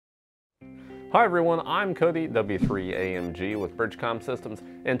Hi everyone, I'm Cody, W3AMG with Bridgecom Systems,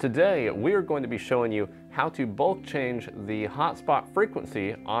 and today we are going to be showing you how to bulk change the hotspot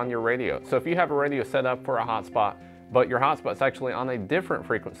frequency on your radio. So if you have a radio set up for a hotspot, but your hotspot's actually on a different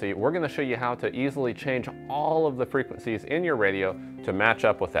frequency, we're going to show you how to easily change all of the frequencies in your radio to match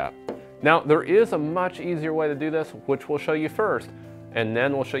up with that. Now, there is a much easier way to do this, which we'll show you first, and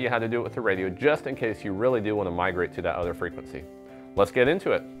then we'll show you how to do it with the radio, just in case you really do want to migrate to that other frequency. Let's get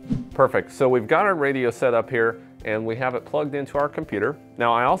into it. Perfect, so we've got our radio set up here and we have it plugged into our computer.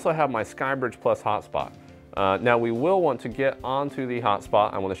 Now I also have my SkyBridge Plus hotspot. Now we will want to get onto the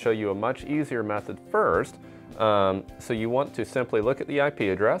hotspot. I want to show you a much easier method first. So you want to simply look at the IP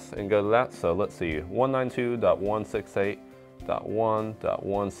address and go to that. So let's see,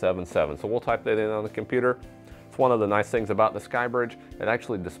 192.168.1.177. So we'll type that in on the computer. It's one of the nice things about the SkyBridge. It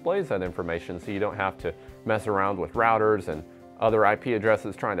actually displays that information so you don't have to mess around with routers and other IP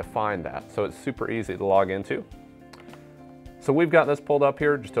addresses trying to find that. So it's super easy to log into. So we've got this pulled up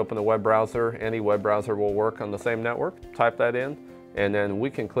here. Just open a web browser. Any web browser will work on the same network. Type that in, and then we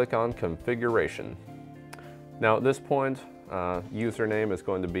can click on configuration. Now at this point, username is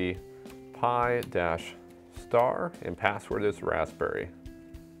going to be pi-star and password is raspberry.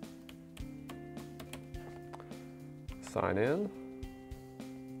 Sign in.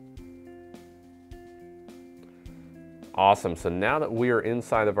 Awesome, so now that we are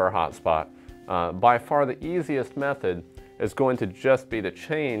inside of our hotspot, by far the easiest method is going to just be to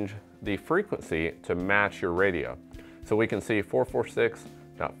change the frequency to match your radio. So we can see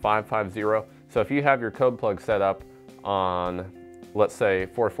 446.550. So if you have your code plug set up on, let's say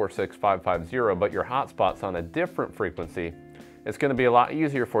 446.550, but your hotspot's on a different frequency, it's going to be a lot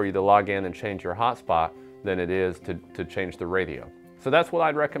easier for you to log in and change your hotspot than it is to change the radio. So that's what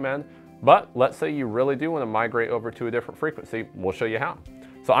I'd recommend. But let's say you really do want to migrate over to a different frequency, we'll show you how.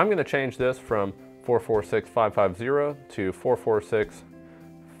 So I'm going to change this from 446.550 to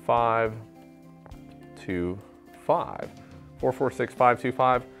 446.525,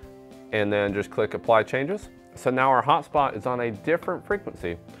 446.525, and then just click Apply Changes. So now our hotspot is on a different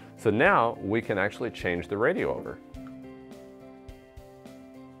frequency. So now we can actually change the radio over.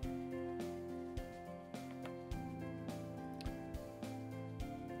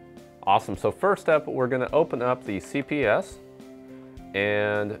 Awesome, so first step, we're going to open up the CPS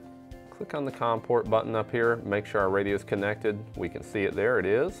and click on the COM port button up here. Make sure our radio is connected. We can see it there, it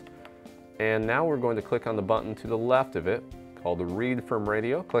is. And now we're going to click on the button to the left of it called the Read from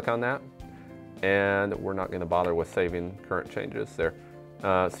Radio. Click on that. And we're not going to bother with saving current changes there.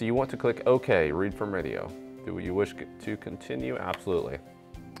 So you want to click OK, Read from Radio. Do you wish to continue? Absolutely.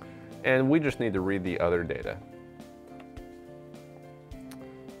 And we just need to read the other data.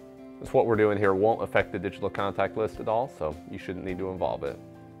 That's what we're doing here. Won't affect the digital contact list at all, so you shouldn't need to involve it.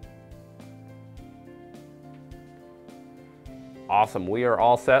 Awesome, we are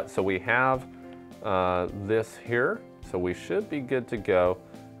all set. So we have this here, so we should be good to go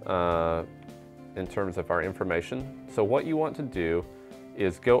in terms of our information. So what you want to do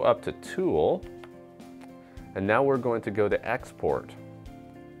is go up to Tool, and now we're going to go to Export.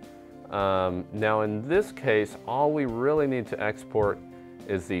 Now in this case, all we really need to export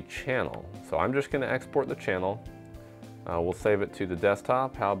is the channel. So I'm just going to export the channel. We'll save it to the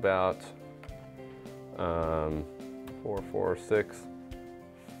desktop. How about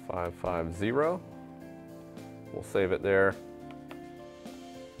 446.550? We'll save it there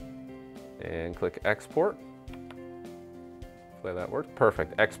and click Export. Hopefully that worked.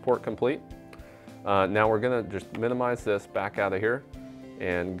 Perfect. Export complete. Now we're going to just minimize this, back out of here,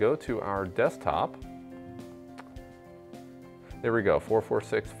 and go to our desktop. There we go,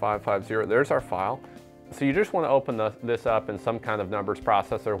 446.550, there's our file. So you just want to open this up in some kind of numbers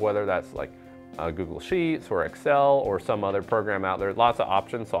processor, whether that's like Google Sheets or Excel or some other program out there. Lots of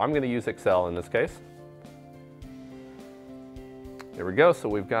options, so I'm going to use Excel in this case. There we go, so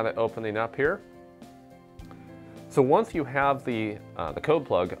we've got it opening up here. So once you have the code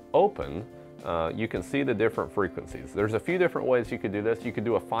plug open, you can see the different frequencies. There's a few different ways you could do this. You could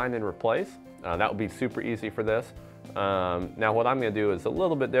do a find and replace. That would be super easy for this. Now what I'm going to do is a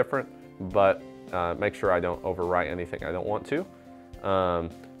little bit different, but make sure I don't overwrite anything I don't want to.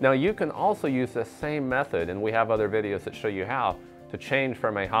 Now you can also use the same method, and we have other videos that show you how to change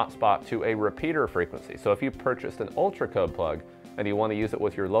from a hotspot to a repeater frequency. So if you purchased an ultra code plug and you want to use it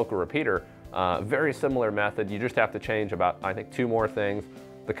with your local repeater, very similar method. You just have to change about, I think, 2 more things,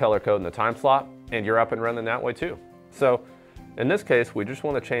 the color code and the time slot, and you're up and running that way too. So in this case, we just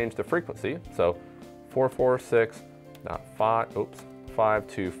want to change the frequency. So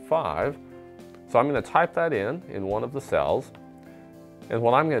 446.525. So I'm going to type that in one of the cells, And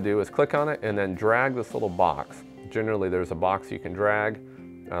what I'm going to do is click on it and then drag this little box. Generally there's a box you can drag,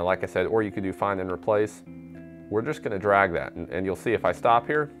 like I said, or you could do find and replace. We're just going to drag that, and you'll see if I stop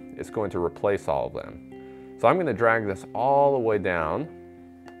here, it's going to replace all of them. So I'm going to drag this all the way down.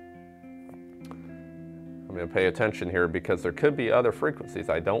 I'm going to pay attention here because there could be other frequencies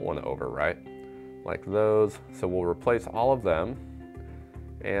I don't want to overwrite, like those. So we'll replace all of them,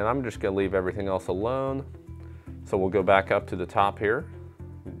 and I'm just going to leave everything else alone. So we'll go back up to the top here,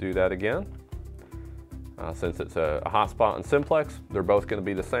 do that again. Since it's a hotspot and simplex, they're both going to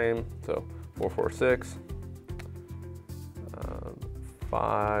be the same. So 446,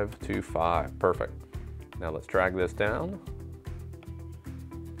 525, perfect. Now let's drag this down,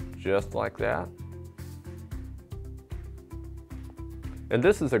 just like that. And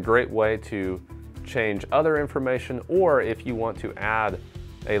this is a great way to change other information, or if you want to add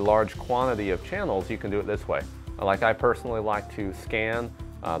a large quantity of channels, you can do it this way. Like I personally like to scan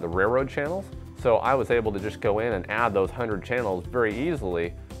the railroad channels, so I was able to just go in and add those 100 channels very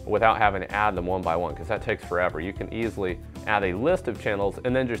easily without having to add them one by one, because that takes forever. You can easily add a list of channels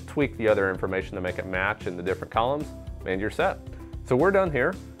and then just tweak the other information to make it match in the different columns, and you're set. So we're done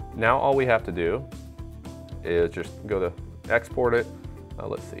here. Now all we have to do is just go to export it.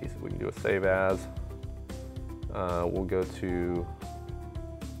 Let's see, so we can do a save as. We'll go to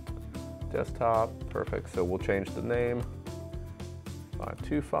desktop, perfect. So we'll change the name,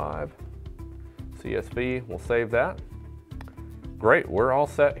 525, CSV, we'll save that. Great, we're all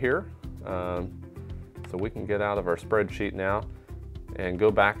set here. So we can get out of our spreadsheet now and go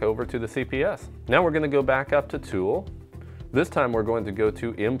back over to the CPS. Now we're going to go back up to Tool. This time we're going to go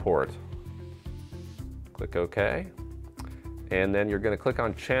to Import. Click OK. And then you're going to click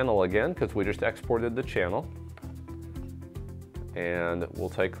on Channel again because we just exported the channel. And we'll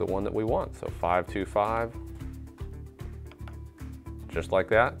take the one that we want. So 525. Just like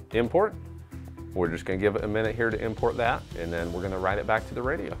that. Import. We're just going to give it a minute here to import that, and then we're going to write it back to the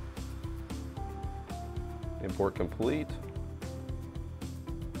radio. Import complete.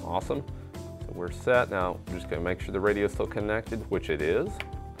 Awesome. So we're set. Now I'm just going to make sure the radio is still connected, which it is.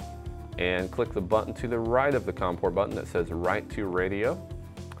 And click the button to the right of the COM port button that says Write to Radio.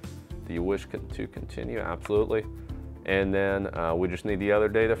 Do you wish to continue? Absolutely. And then we just need the other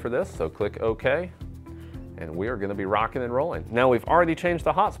data for this, so click OK. And we are going to be rocking and rolling. Now we've already changed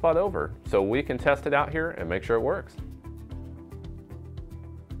the hotspot over, so we can test it out here and make sure it works.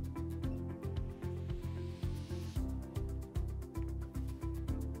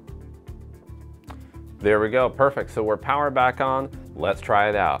 There we go, perfect. So we're powered back on. Let's try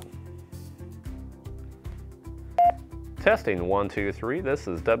it out. Testing 1, 2, 3. This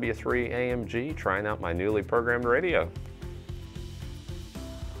is W3AMG trying out my newly programmed radio.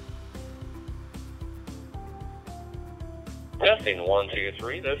 Testing 1, 2,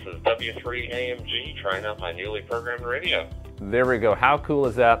 3. This is W3AMG trying out my newly programmed radio. There we go. How cool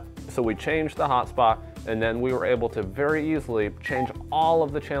is that? So we changed the hotspot, and then we were able to very easily change all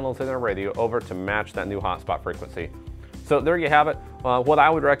of the channels in our radio over to match that new hotspot frequency. So there you have it. What I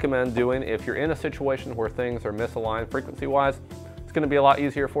would recommend doing if you're in a situation where things are misaligned frequency-wise, it's going to be a lot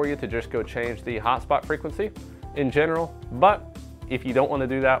easier for you to just go change the hotspot frequency in general. But if you don't want to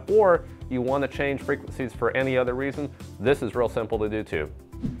do that, or you want to change frequencies for any other reason, this is real simple to do too.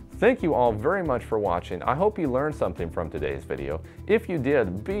 Thank you all very much for watching. I hope you learned something from today's video. If you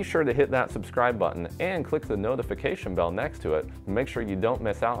did, be sure to hit that subscribe button and click the notification bell next to it to make sure you don't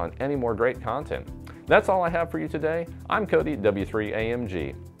miss out on any more great content. That's all I have for you today. I'm Cody,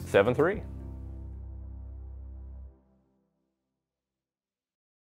 W3AMG 73.